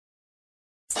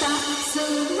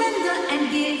surrender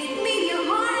and give me your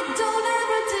heart. Don't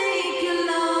ever take your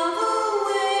love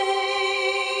away.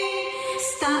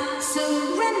 Stop,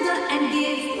 surrender and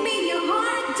give me your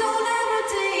heart. Don't ever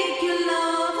take your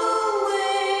love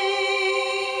away.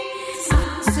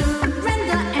 Stop,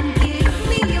 surrender and give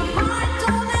me your heart.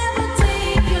 Don't ever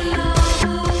take your love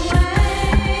away.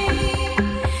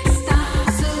 Stop,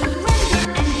 surrender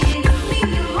and give me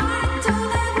your heart.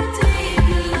 Don't ever take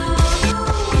your love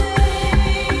away.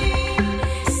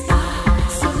 Stop,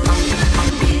 surrender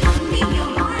and give me your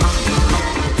heart. Don't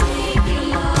ever take your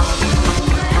love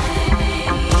away.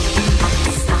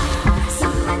 Stop,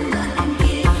 surrender.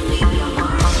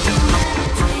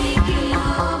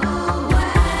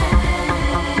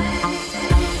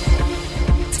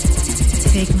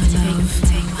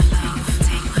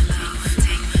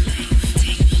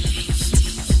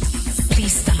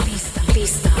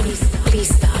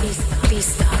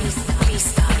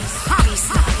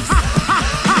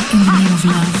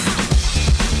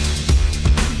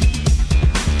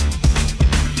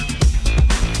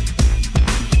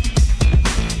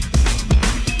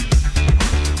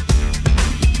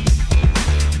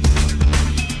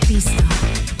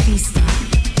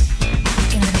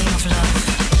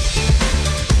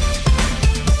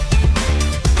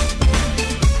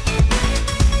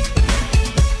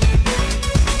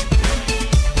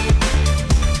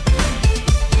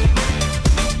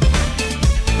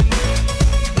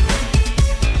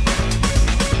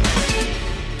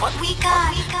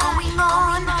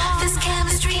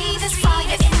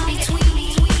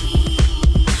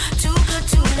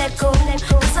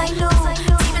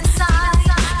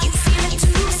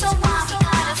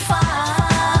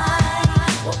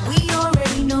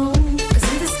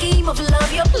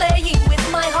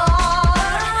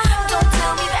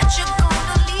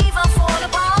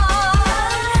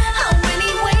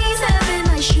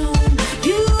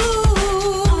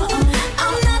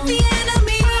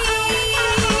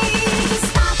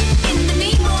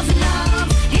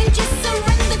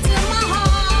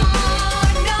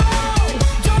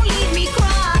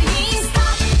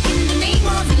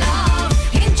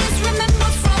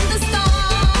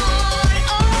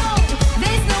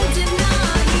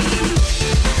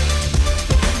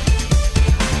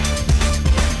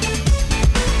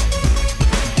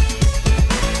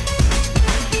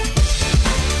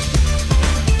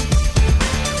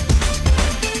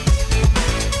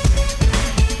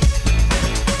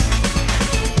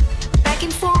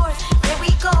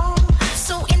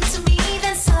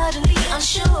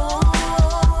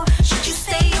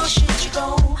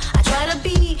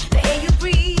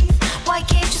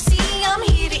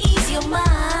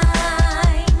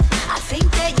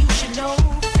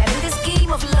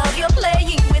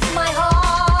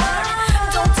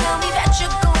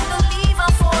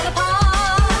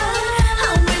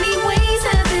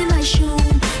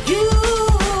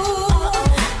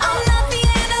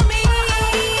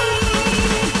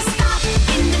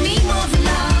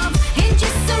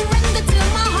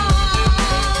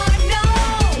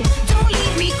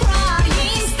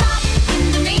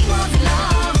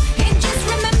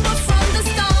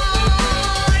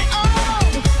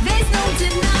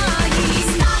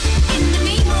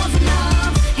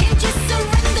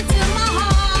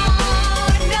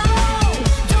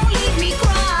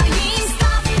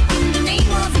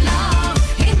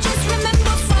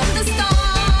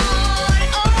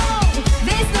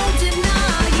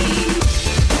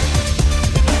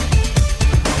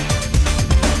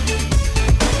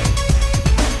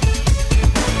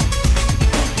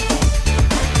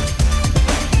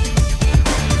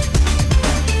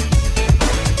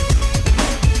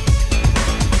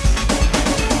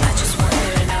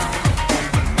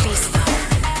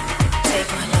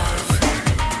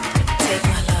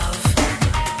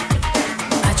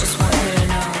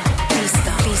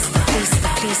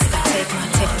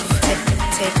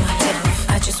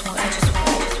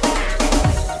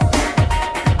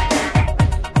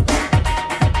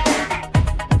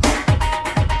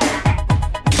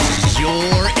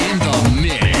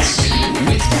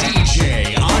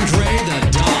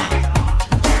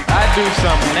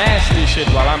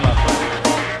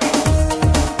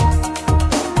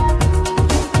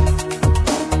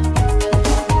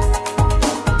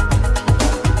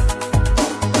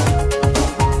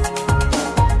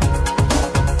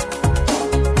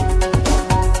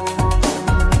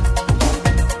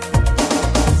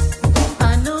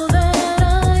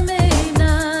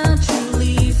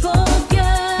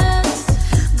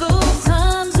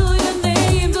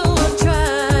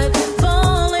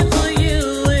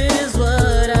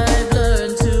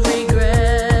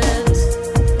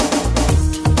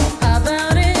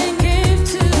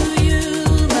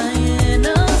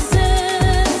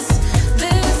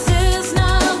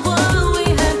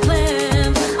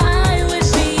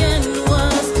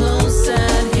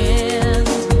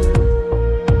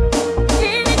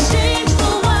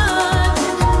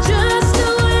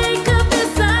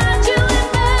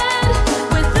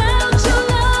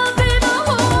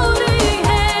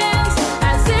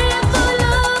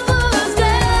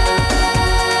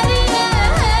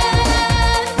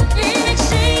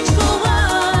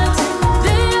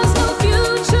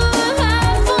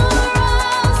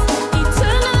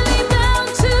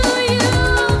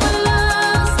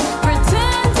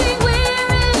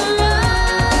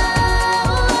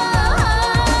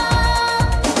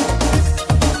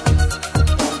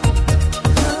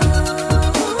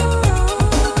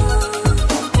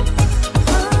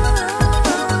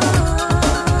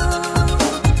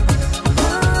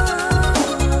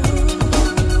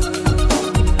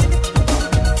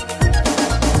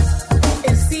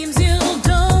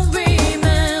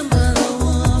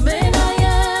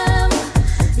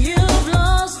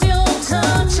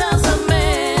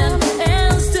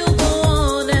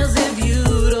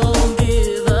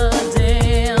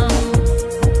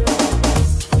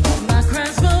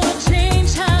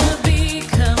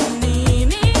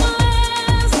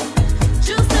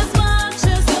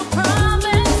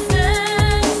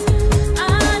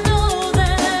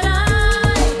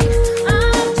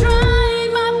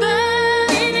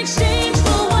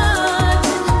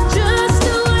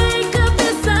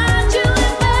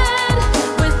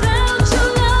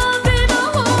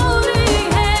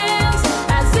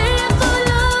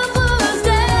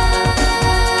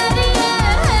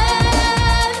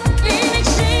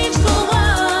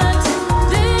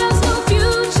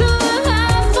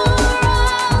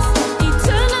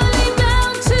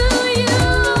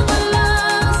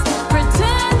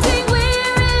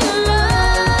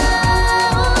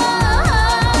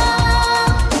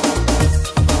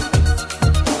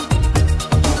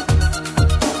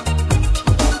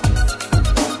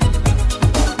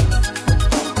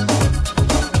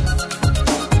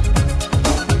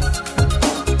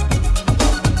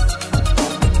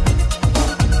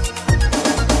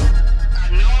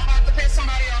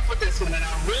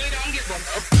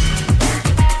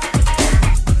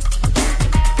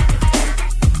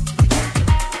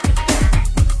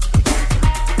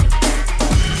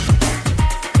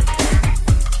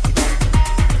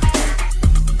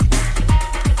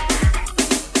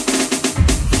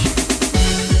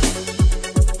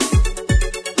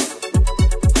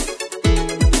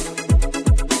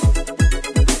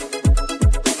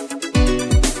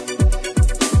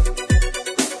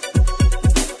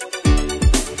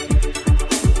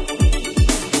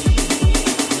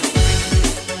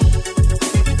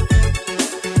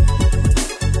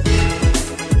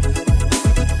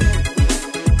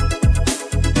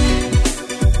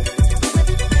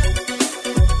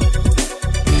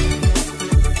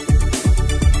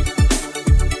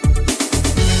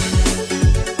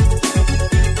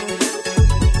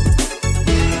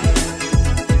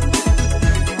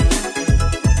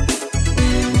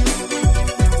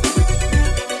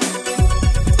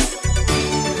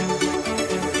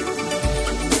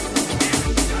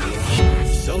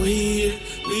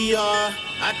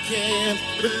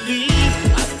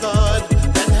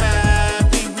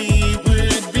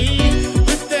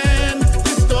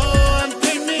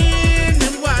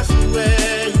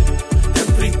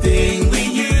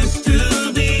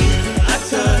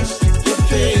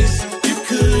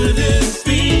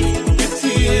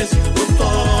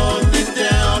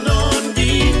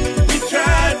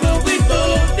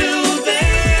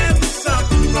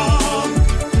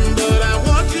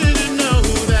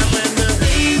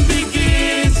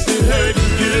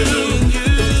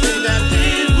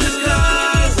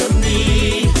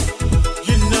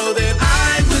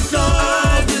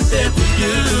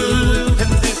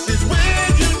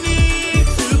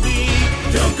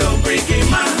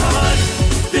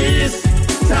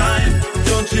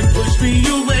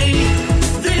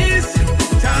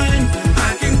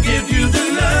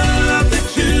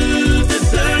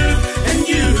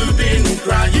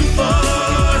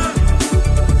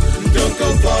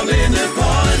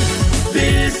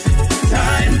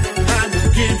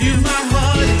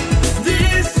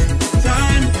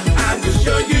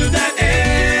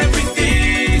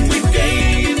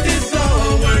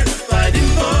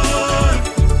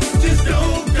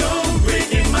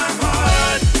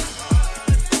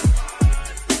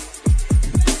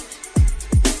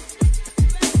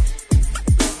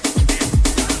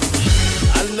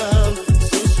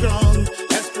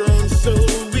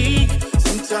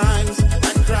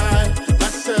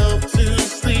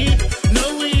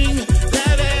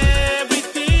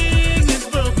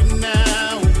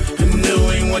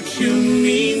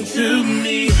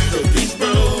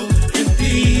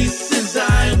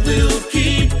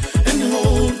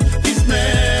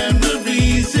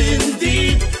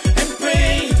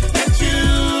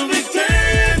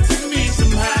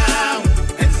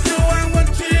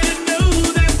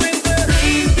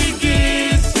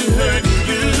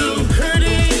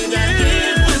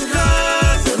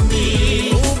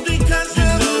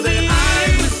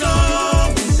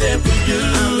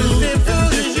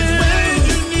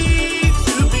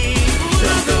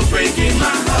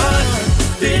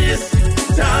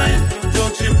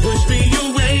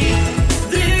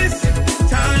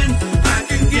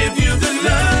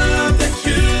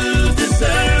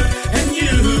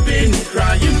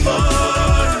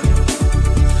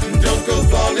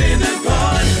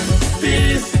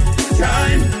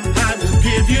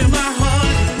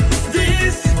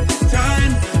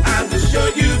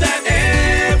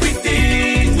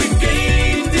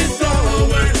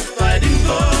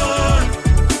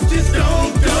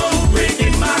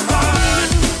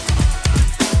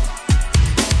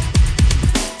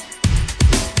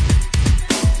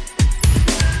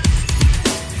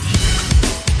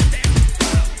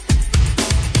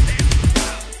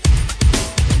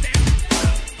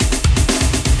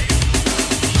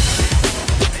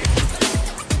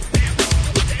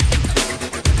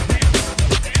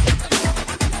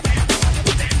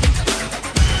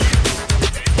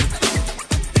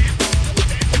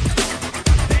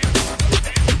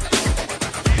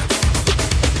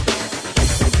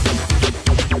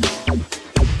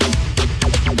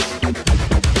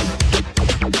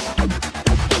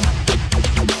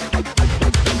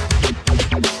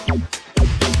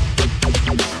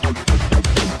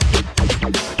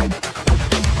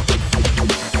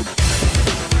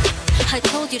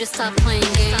 stop playing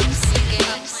games.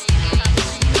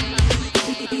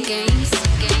 Games.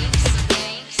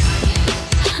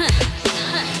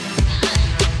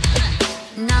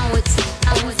 Now it's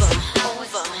over.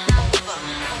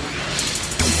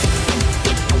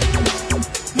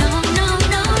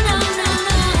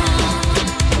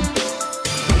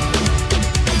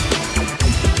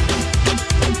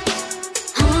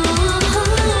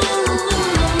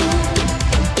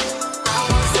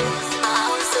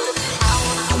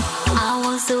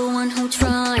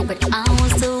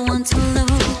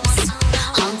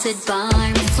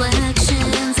 By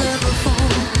reflections of a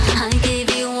fall, I gave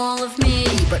you all of me,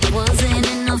 but wasn't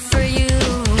enough for you.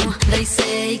 They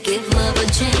say give love a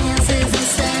chance is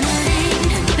insanity,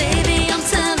 and baby I'm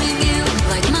telling you,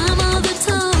 like my mother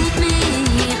told me,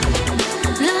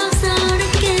 love's not a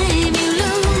game you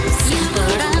lose.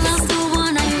 But I lost the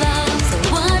one I love, so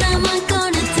what am I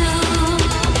gonna do?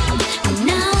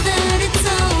 Now that it's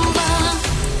over,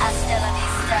 I still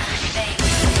need to stop, baby,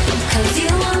 'cause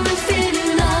you aren't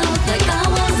feeling like I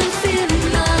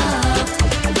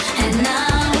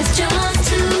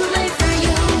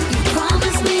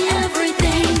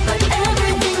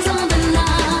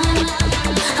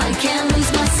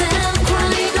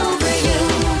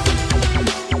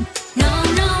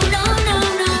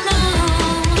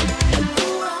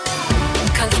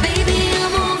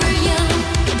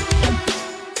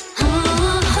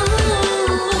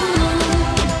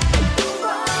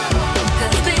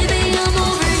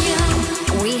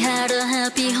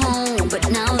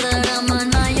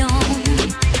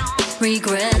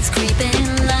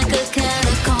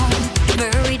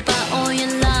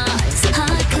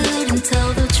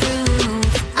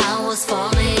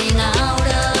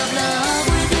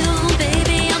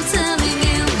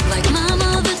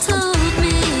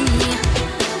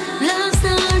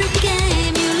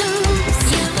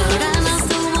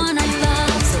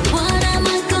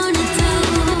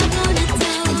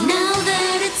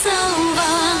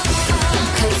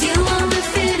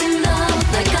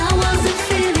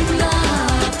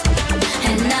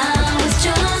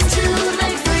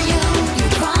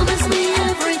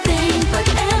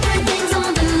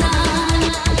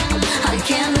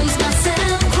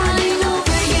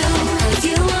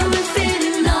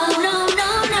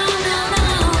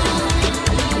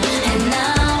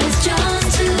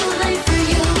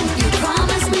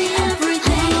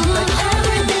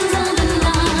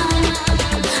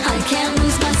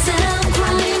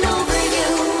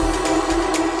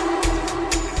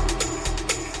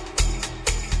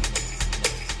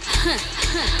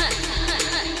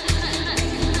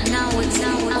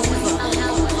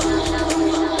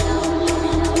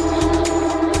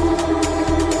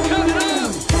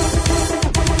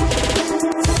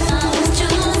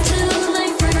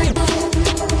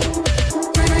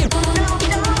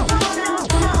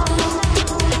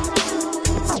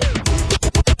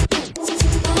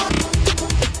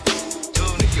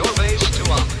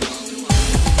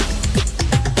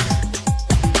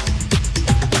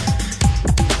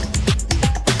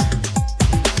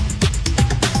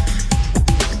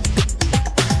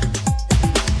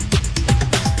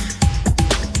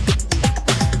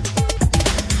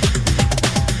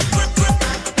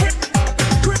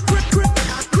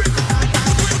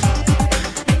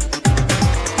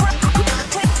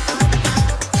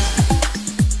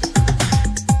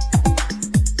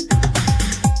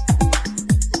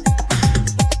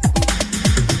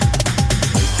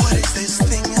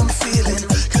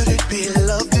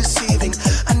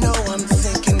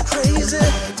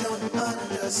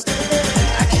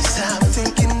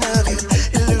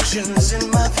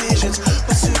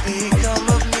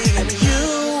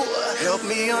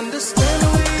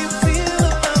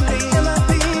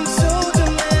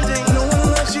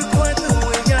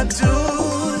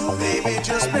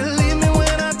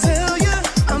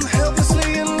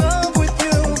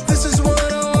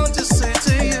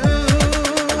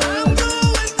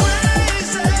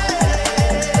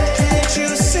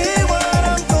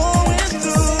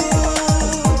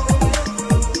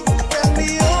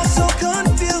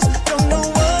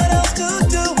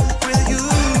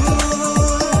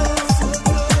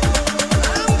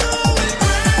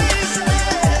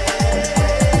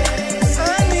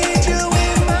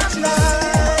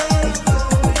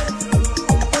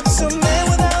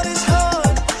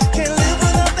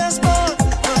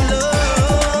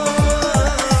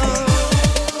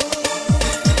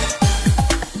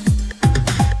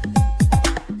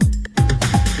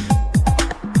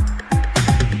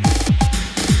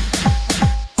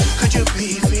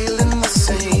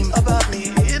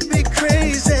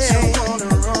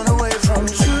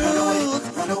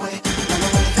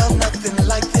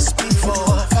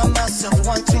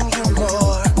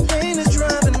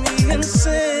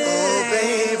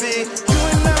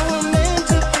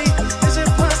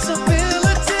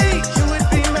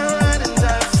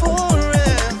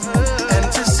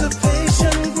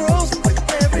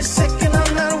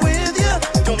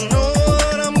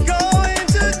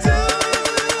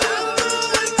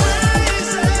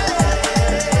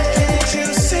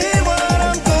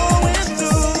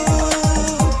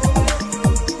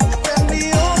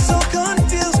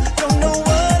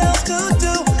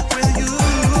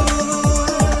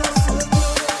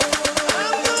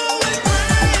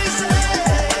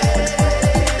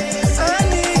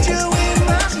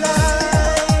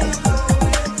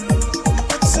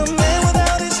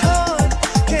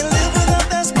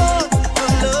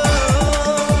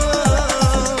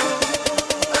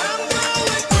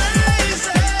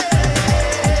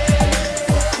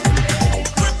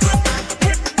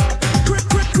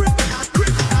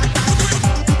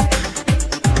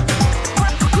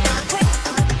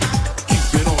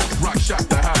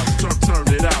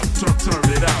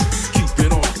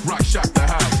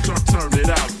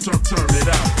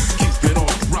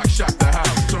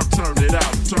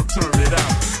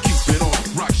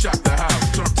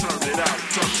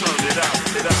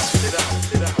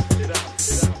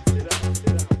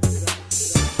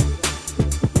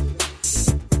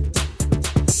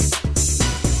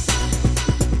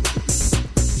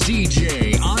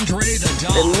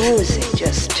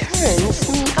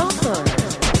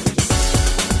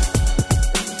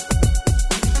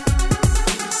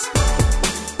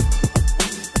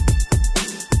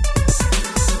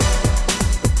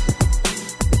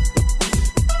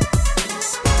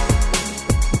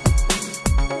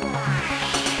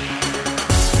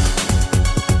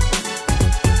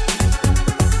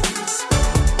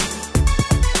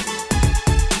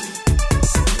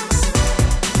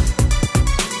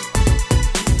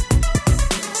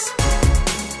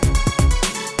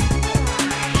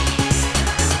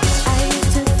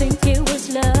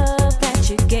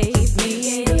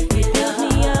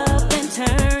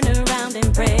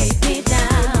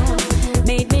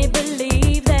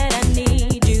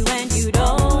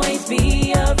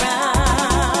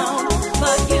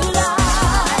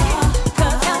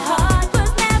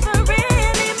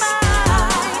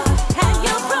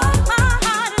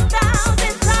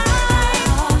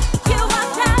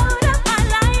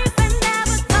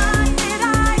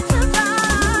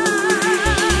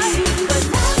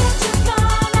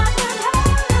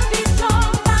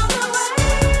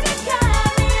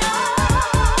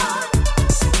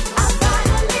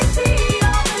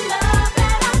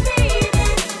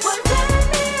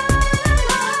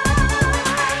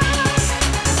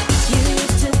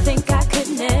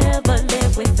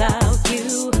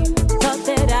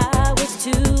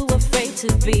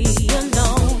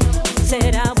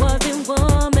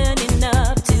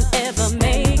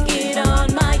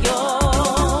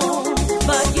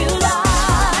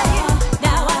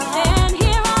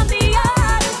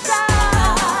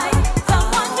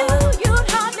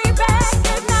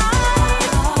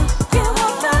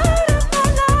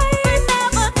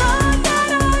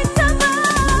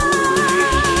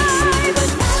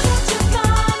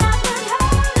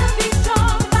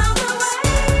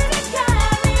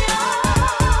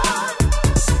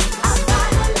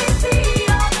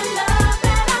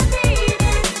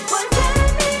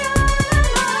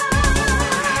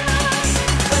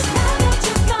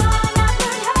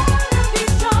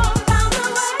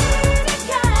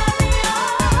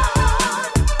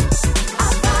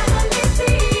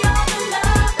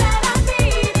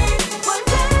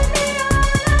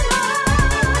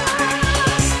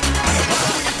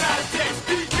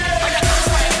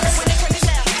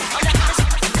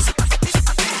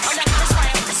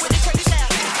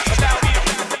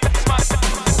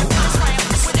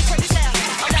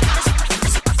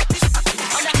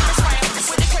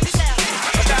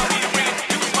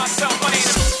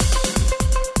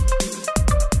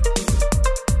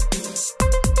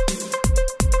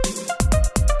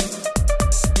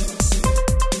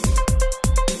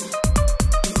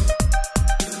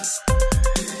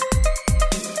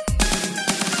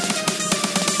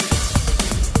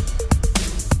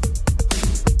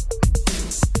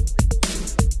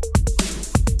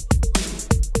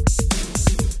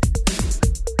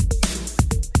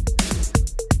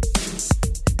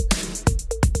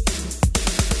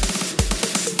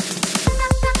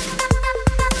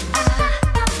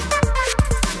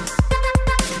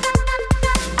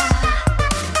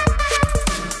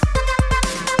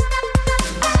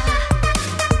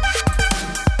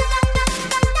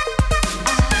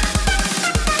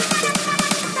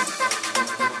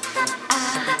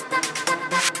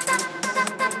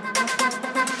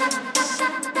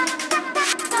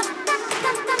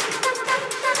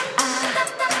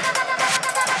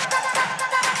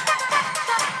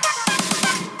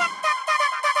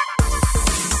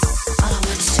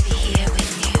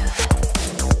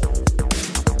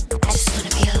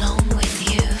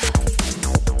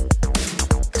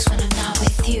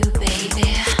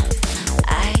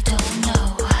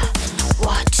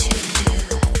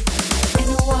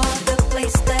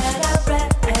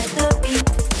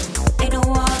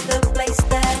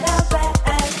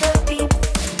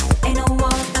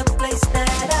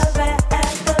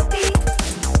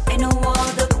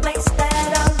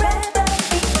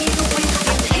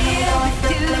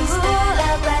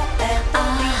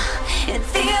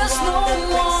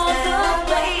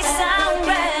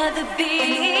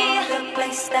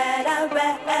that I'd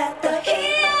rather be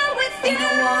here with you. Ain't no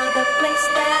other place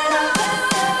that I'd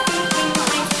rather be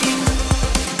with you.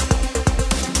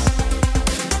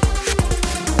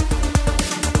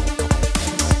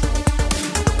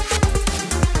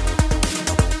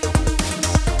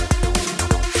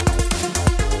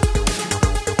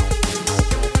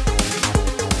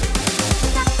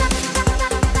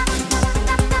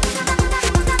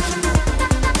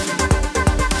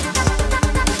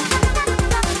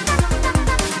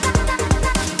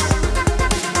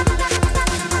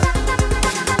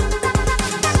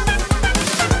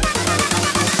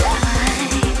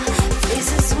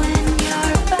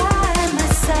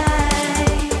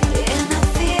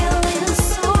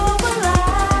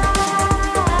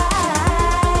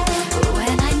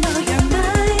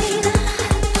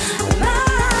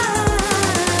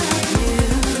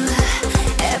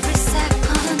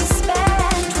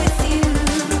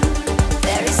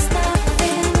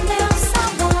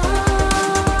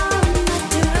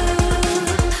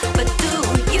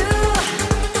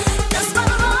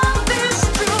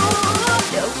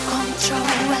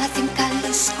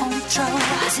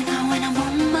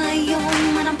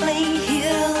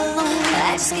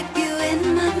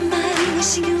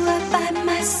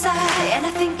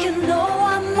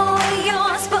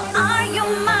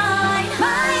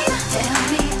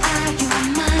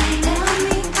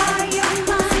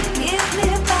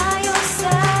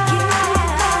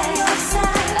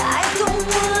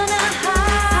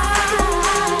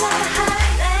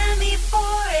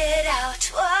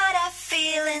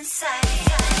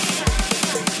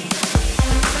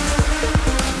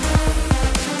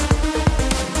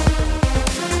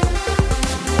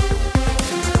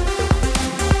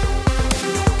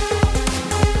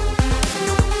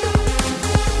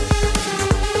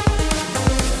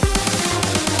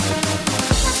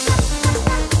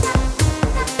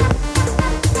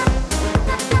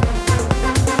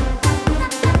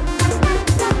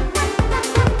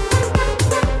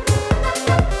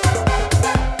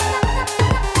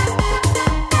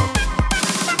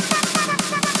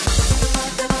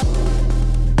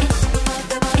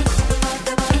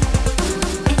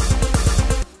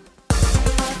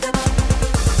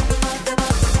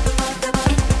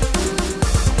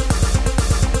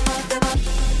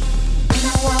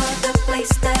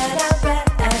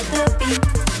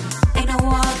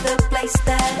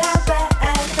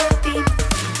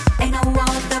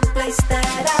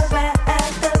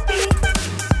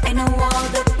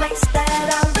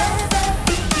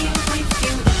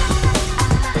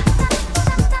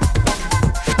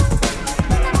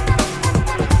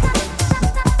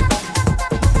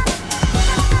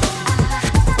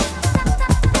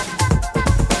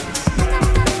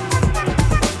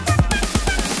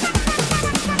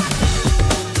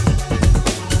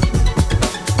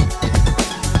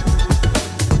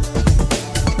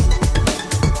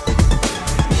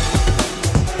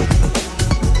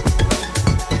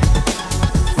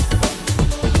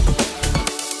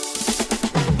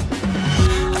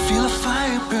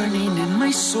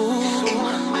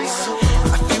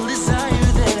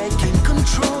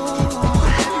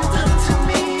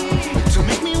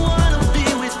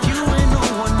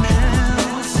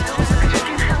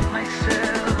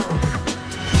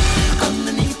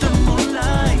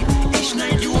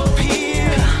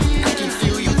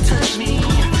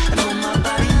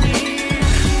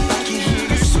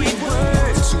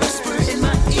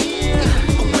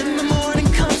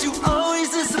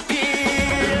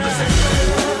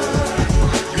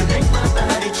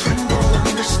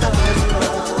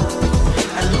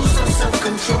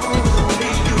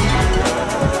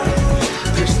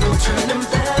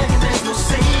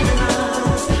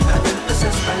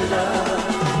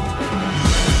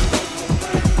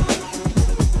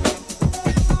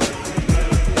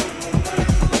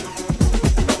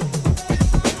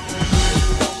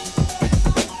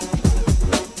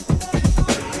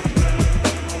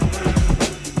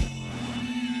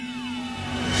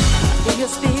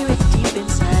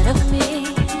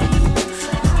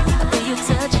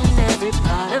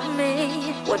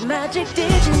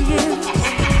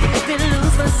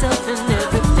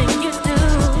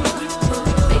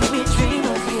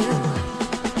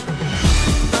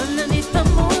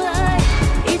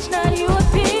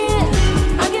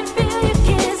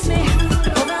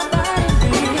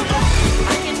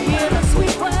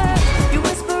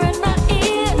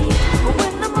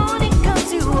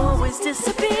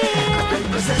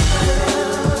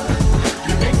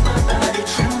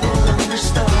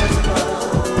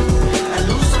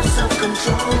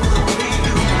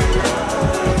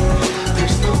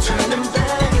 There's no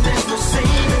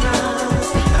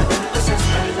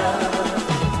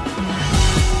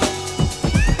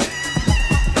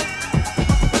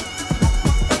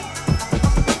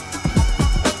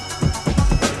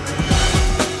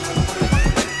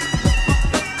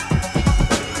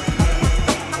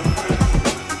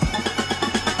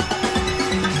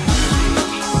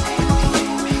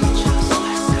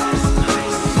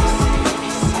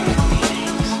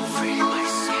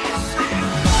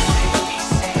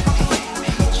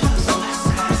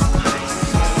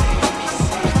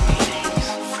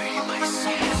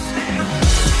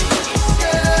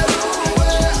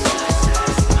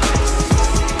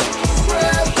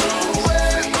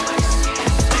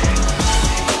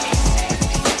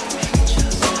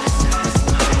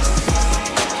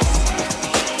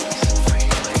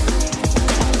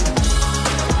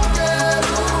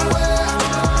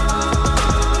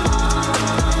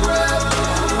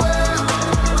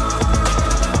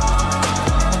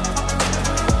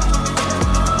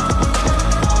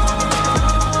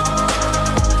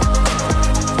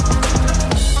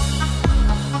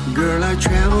I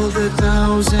traveled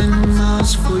 1,000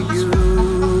 miles for you,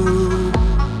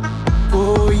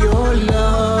 for your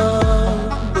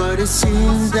love. But it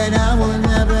seems that I will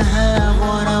never have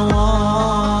what I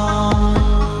want,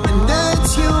 and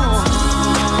that's your heart.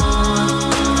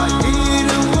 I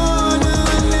didn't wanna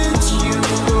let you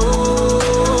go.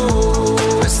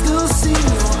 I still see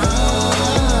your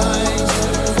eyes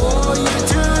before you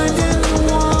turned and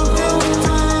walked away.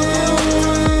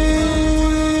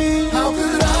 How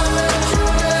could I let you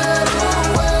get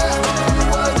away? You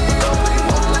were the only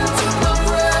one that took my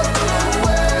breath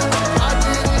away. I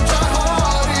didn't try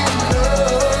hard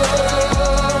enough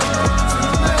to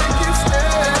make you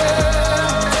stay.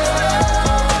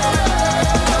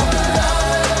 How could I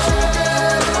let you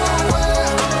get away?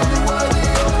 You were the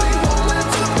only one that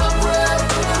took my breath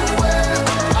away.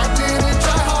 I didn't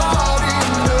try hard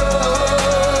enough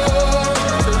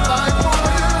to fight for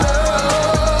your love.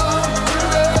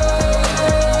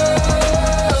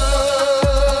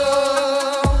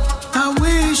 I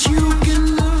wish you can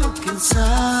look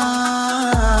inside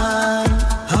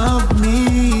of me.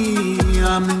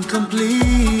 I'm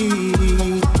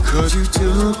incomplete, 'cause you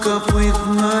took up with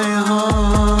my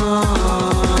heart.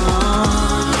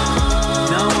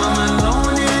 Now I'm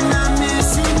alone and I'm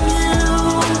missing you.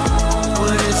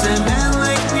 What is a man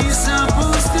like me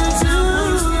supposed to do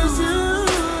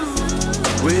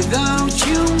without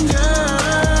you,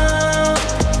 girl?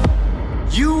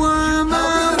 You are my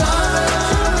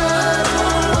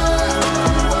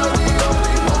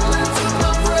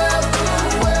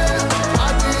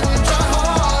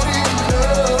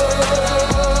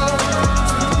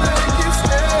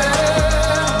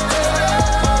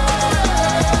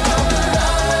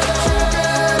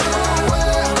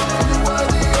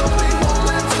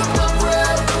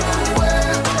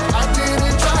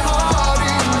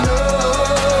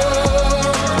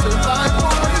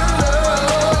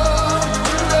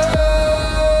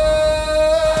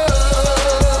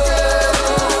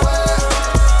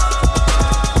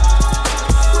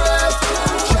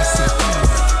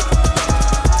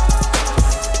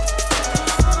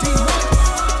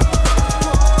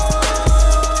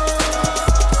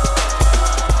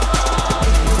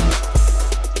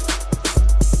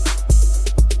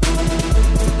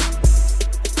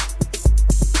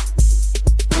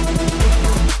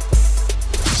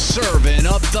Serving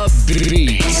up the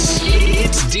beats.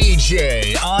 It's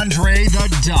DJ Andre the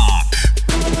Doc.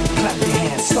 Clap your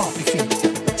hands, stomp your feet,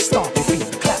 stomp your feet,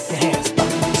 clap your hands,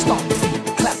 stomp your feet,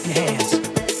 clap your hands,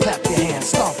 clap your hands,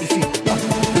 stomp your feet,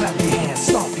 clap your hands,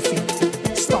 stomp your feet,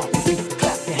 stomp your feet,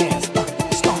 clap your hands,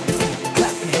 stomp your feet,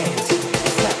 clap your hands,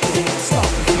 clap your hands,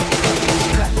 stomp your feet,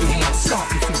 clap your hands, stomp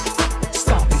your feet,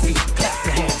 stomp your feet, clap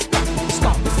your hands,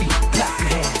 stomp your feet, clap your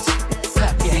hands,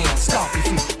 clap your hands, stomp your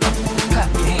feet,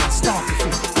 clap your hands, stomp your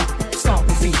feet, stomp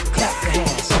your feet, clap your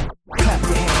hands, clap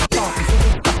your hands, stomp your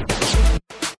feet.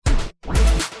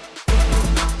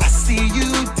 I see you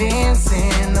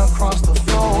dancing across the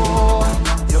floor.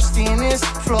 Your skin is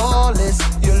flawless,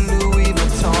 your Louis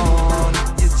Vuitton.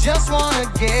 You just wanna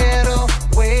get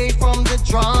away from the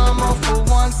drama for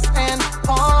once and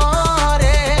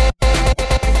party.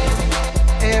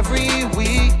 Every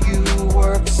week you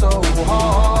work so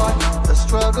hard. The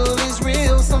struggle is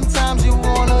real, sometimes you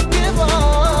wanna give up.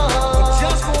 But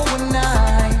just for one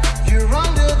night, you're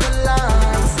under the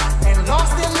lights and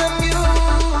lost in the music.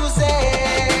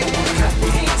 Clap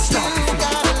your hands, stomp your feet,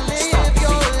 gotta live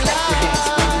your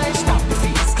life. Stomp your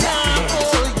feet, clap your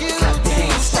hands, clap your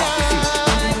hands, stomp your feet,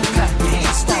 clap your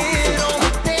hands, stomp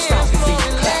your feet, stomp your feet,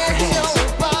 clap your hands,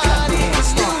 clap your hands,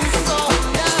 stomp your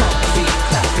feet,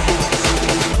 clap your hands.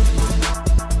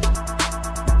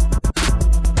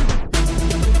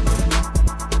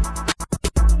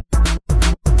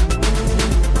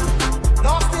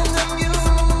 Lost in the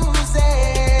music.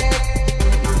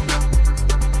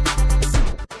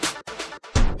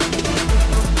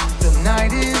 The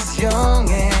night is young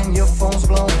and your phone's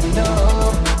blowing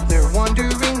up. They're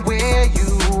wondering where you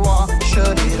are.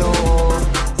 Shut it off.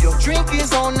 Your drink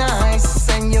is all nice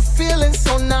and you're feeling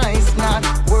so nice, not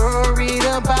worried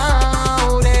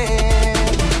about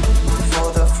it.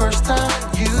 For the first time,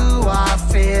 you are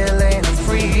feeling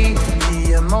free.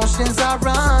 The emotions are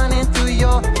running through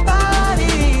your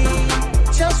body.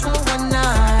 Just for one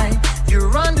night,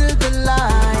 you're under the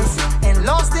lights and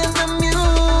lost in the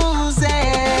music.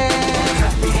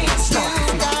 Clap your hands, stomp your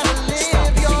feet, gotta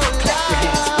live your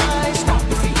life. Stomp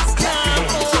your feet, clap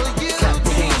your hands, clap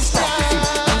your hands, stomp your feet,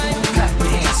 clap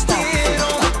your hands, stomp your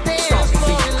feet, stomp your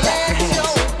feet, clap your hands,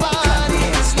 clap your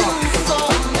hands, stomp your feet, stomp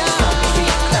your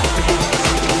feet, clap your hands.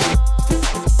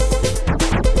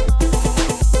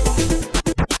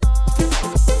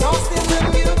 Lost in the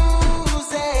music.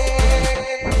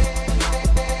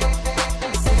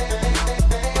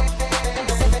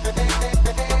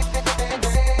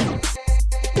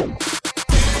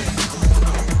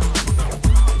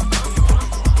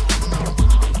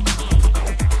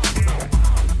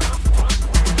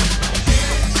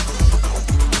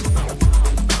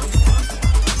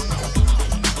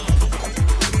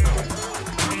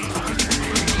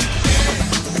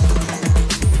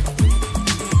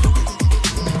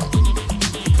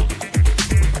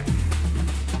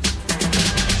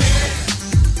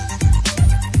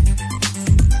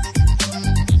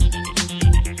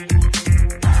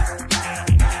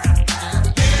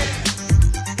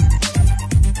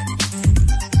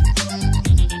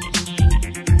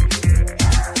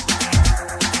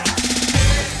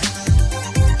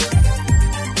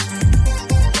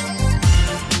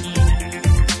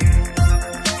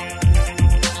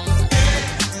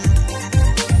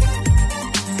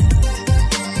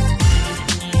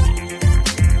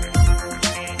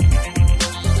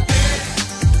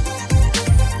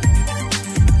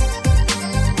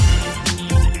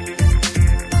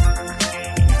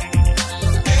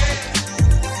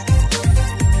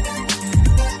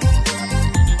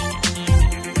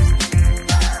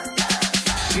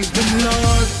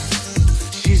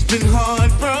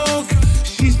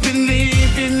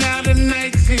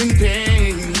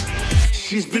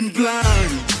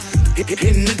 blind.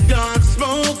 In the dark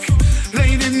smoke,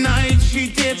 late at night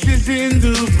she dances in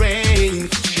the rain.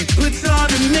 She puts on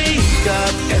her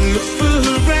makeup and looks for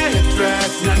her red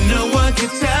dress. Now no one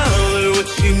can tell her what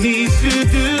she needs to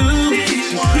do.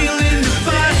 She's feeling the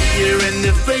fire and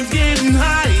the flames getting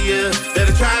higher.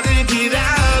 Better try to get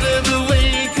out of the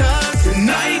way, 'cause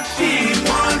tonight she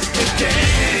wants to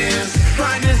dance.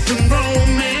 Find her some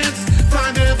romance,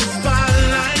 find her the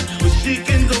spotlight where she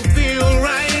can go feel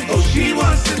right. Oh, she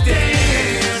wants to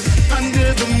dance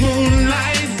under the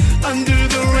moonlight, under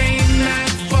the rain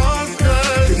that falls.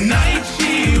 'Cause tonight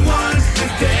she wants to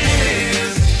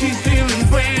dance. She's feeling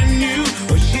brand new.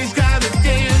 Oh, she's got her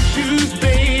dance shoes,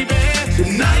 baby.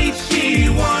 Tonight she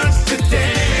wants to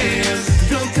dance.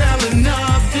 Don't tell her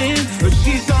nothing, but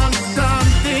she's on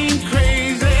something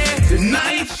crazy.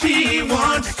 Tonight she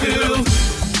wants to.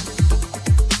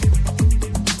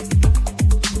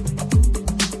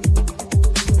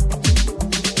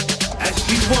 As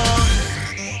she walks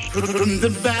from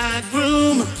the back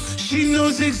room, she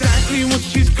knows exactly what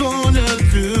she's gonna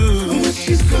do. What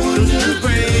she's gonna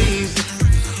raise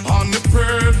on the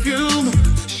perfume.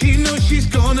 She knows she's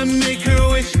gonna make her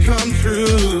wish come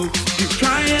true. She's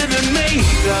trying her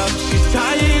makeup, she's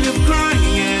tired of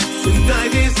crying.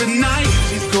 Tonight is the night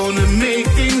she's gonna make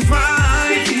things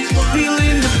right.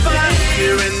 Feeling the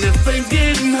fire and the flames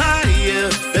getting higher.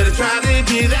 Better try to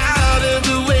get out of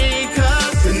the way,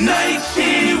 'cause tonight she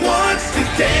wants to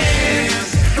dance.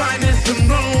 Find her some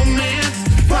romance,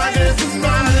 find her some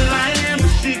spotlight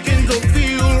where she can go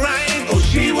feel right. Oh,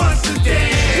 she wants to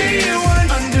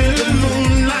dance under the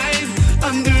moonlight,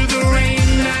 under the rain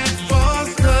that falls.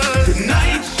 'Cause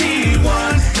tonight she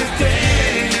wants to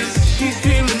dance. She's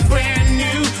feeling brand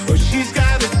new. Oh, she's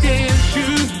got her dance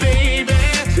shoes, baby.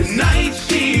 Tonight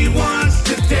she wants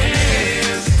to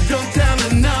dance. Don't tell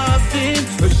her nothing,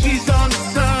 but she's on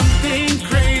something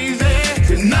crazy.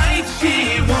 Tonight she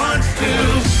wants to.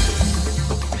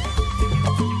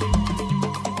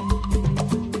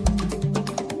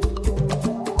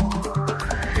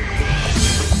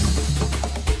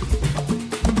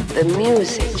 The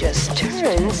music just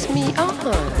turns me on.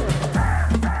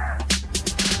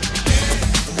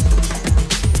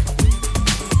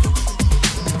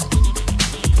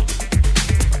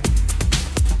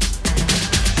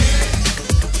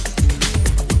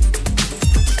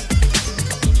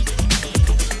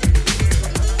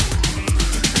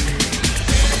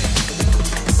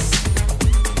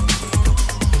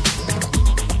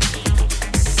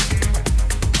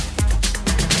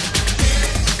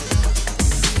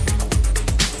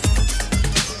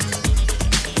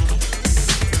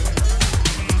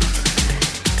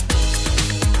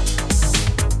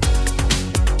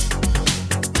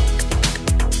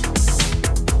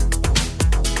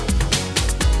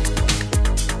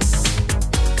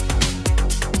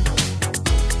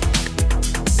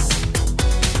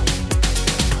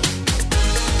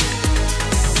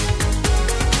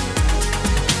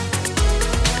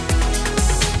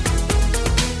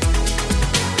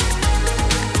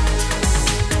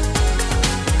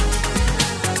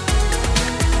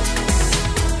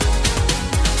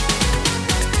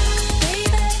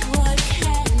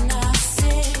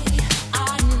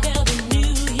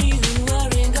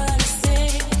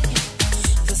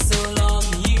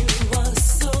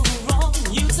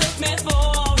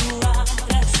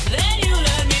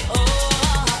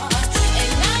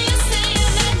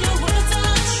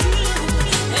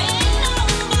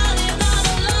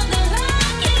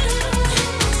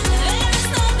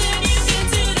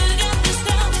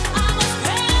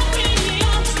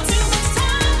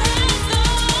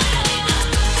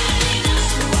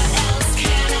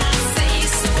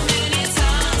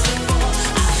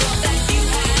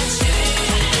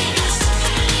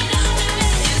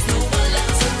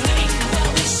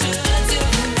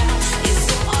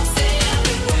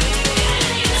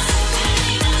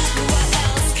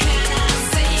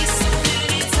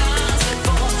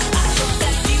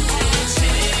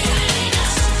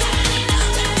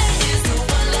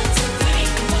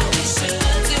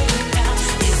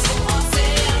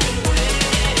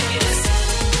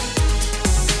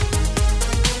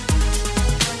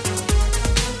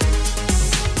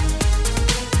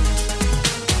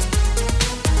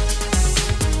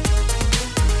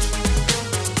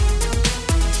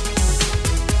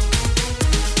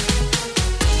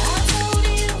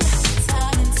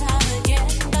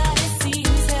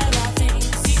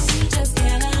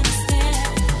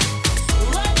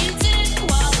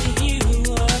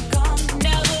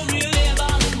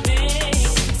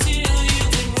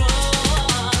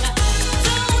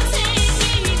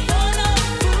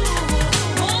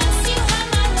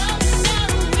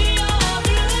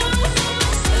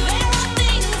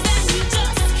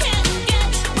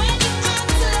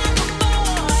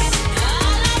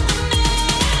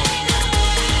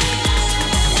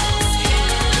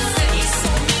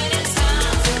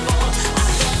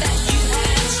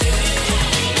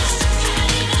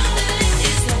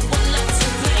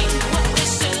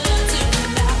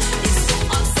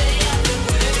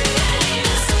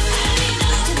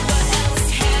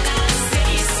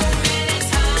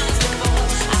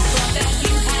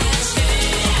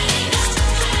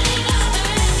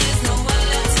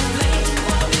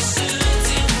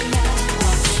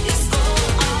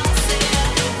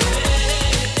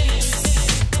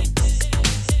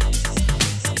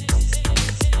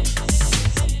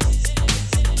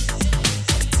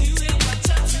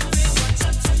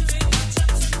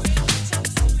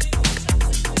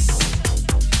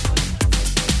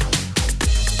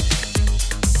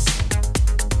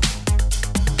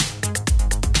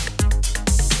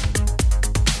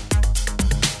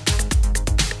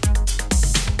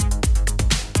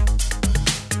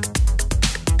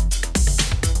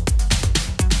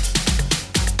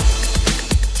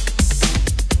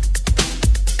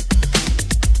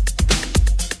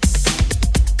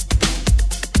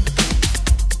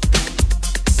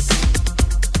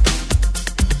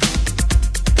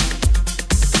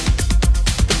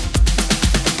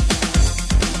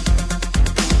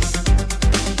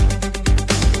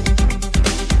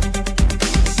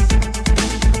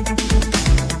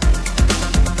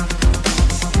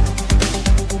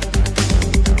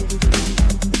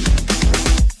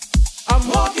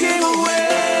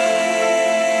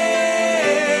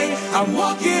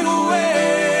 walking away.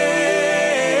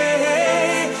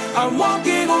 I'm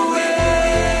walking away.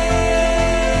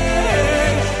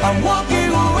 I'm walking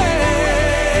away.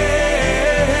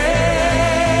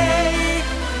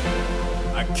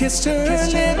 I kissed her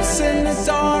lips in the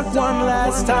dark one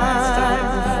last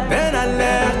time, then I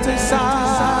left her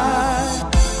side.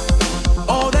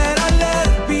 All that I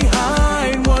left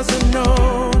behind was a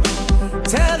note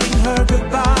telling her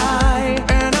goodbye.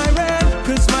 And I ran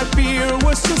 'cause my fear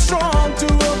was too strong to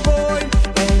avoid,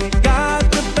 and it got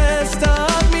the best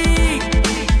of me.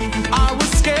 I was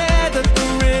scared that the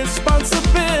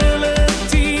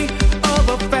responsibility of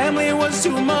a family was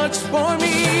too much for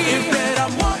me. Instead,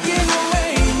 I'm walking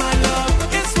away, my love.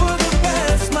 It's for the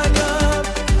best, my love.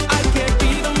 I can't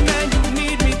be the man you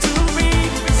need me to be,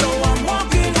 so I'm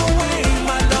walking away,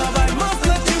 my love. I must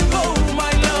let you go,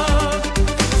 my love.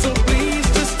 So please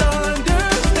just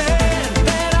understand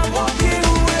that I'm walking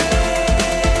away.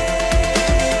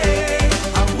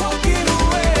 I'm walking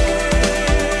away.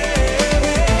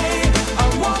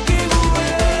 I'm walking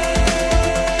away.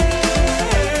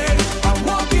 I'm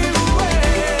walking away.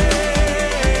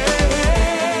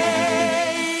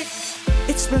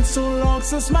 It's been so long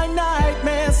since my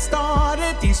nightmare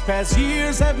started. These past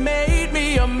years have made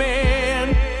me a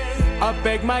man. I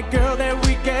beg my girl that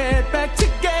we get back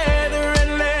together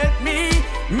and let me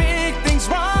make things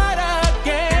right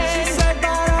again. She said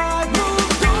that I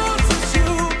moved on since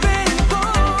you've been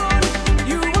gone.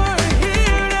 You weren't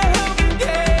here to help me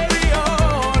carry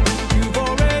on. You've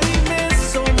already missed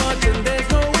so much and there's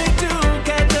no way to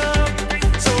catch up.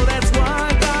 So that's why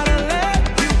I gotta let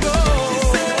you go. She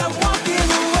said I'm walking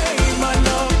away, my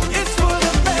love. It's for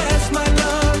the best, my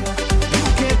love. You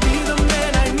can't be the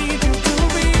man I need you to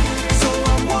be, so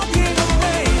I'm walking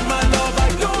away, my love. I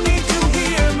don't need you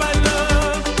here, my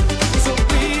love. So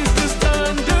please just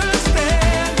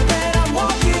understand that I'm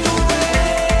walking away.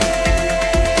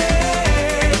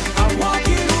 I'm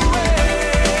walking away.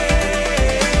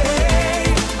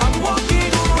 I'm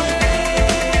walking away.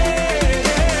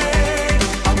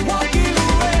 I'm walking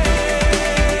away.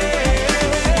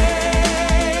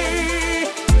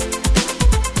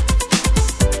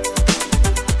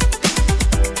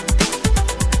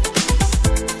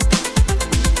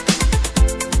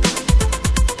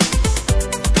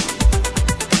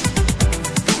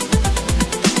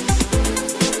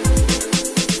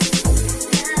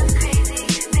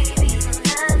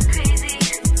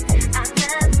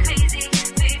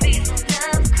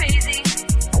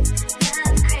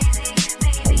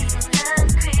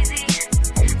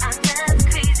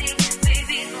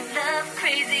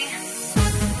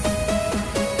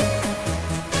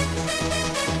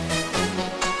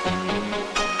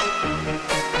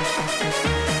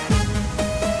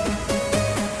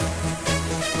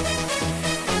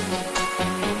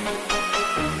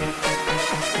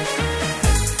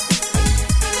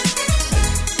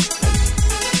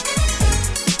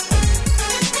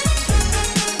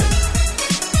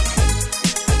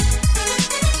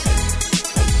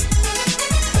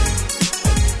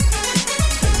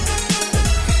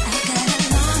 I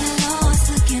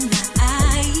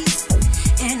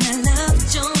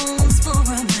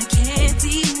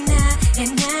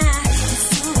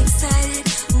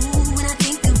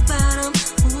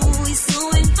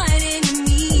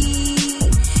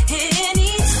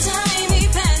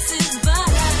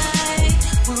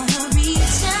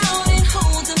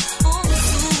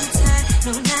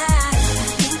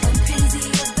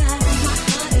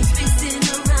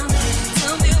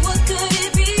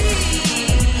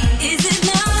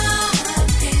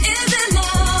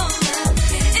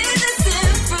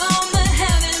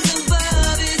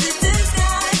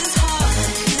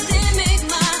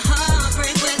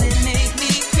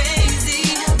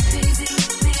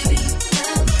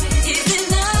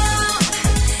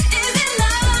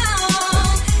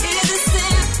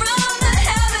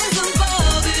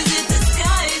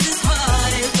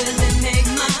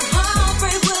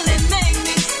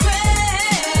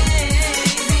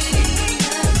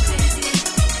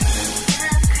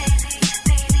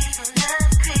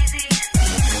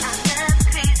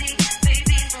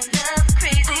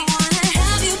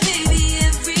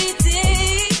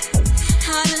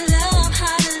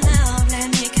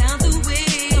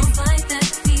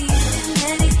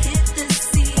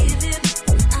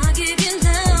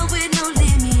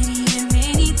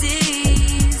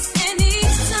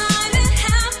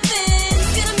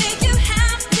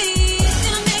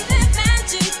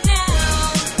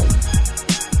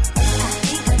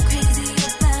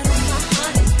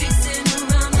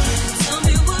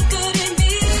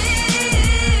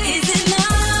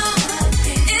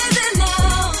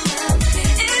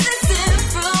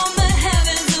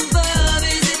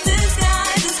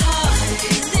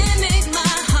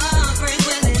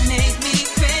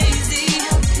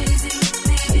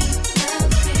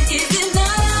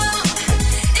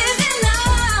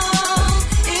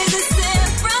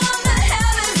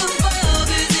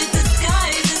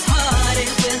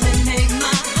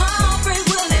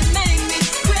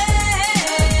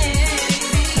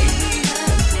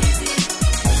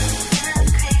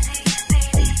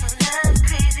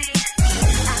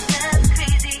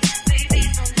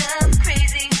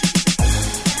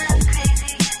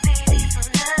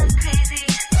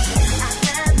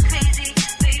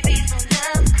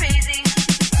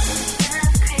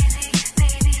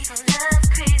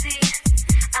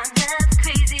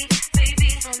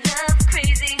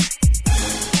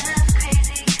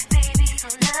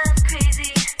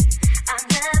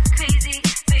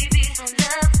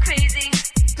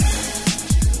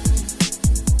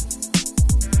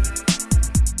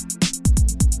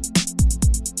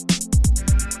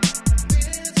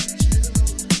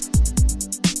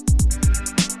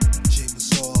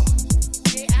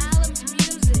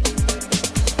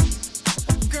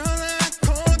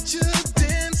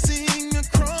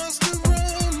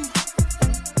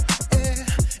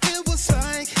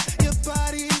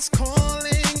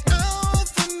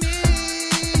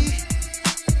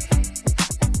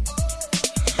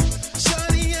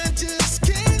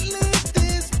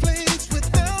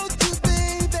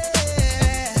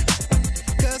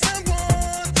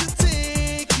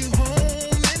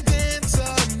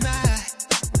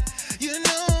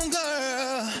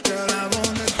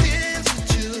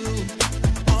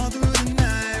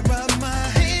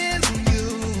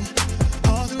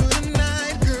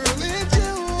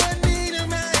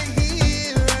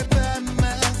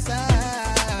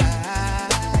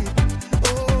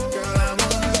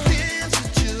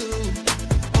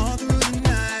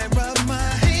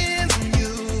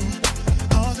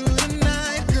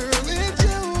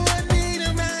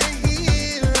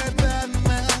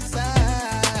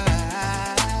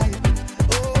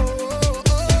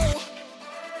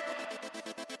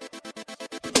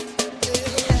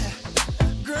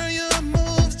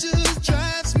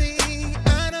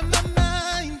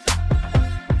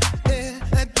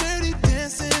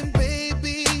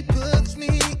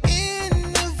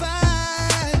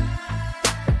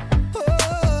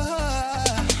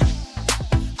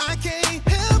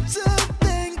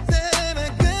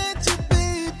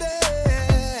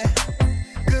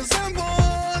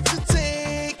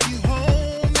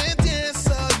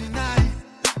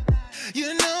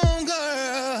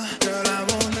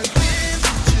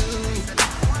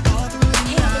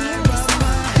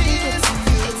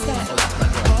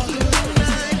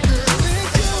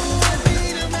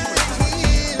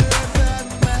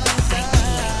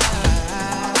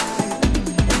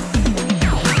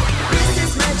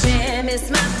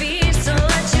feel